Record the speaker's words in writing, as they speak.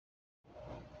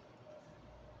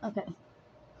Okay,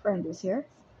 friend is here.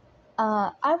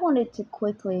 I wanted to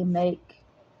quickly make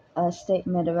a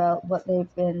statement about what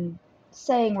they've been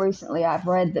saying recently. I've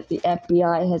read that the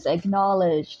FBI has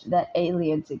acknowledged that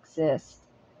aliens exist.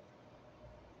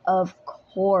 Of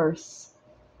course,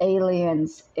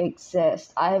 aliens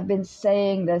exist. I have been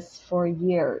saying this for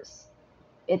years.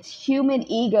 It's human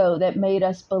ego that made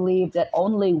us believe that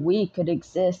only we could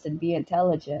exist and be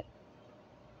intelligent.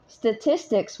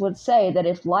 Statistics would say that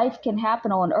if life can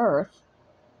happen on Earth,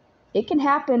 it can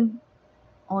happen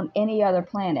on any other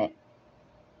planet.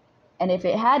 And if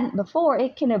it hadn't before,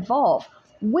 it can evolve.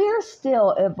 We're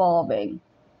still evolving.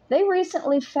 They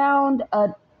recently found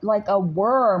a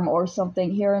worm or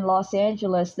something here in Los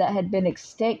Angeles that had been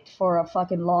extinct for a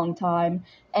fucking long time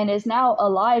and is now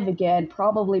alive again,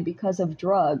 probably because of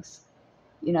drugs.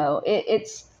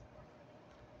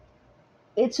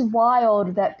 It's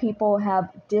wild that people have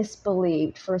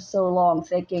disbelieved for so long,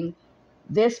 thinking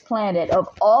this planet, of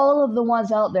all of the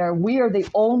ones out there, we are the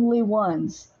only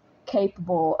ones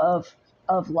capable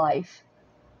of life.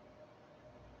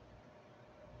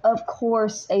 Of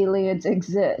course, aliens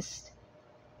exist.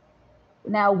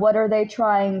 Now, what are they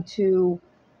trying to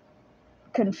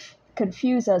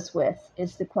confuse us with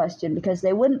is the question, because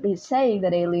they wouldn't be saying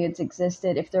that aliens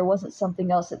existed if there wasn't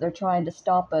something else that they're trying to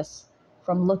stop us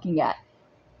from looking at,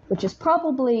 which is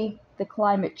probably the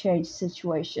climate change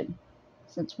situation,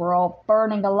 since we're all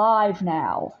burning alive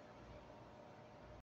now.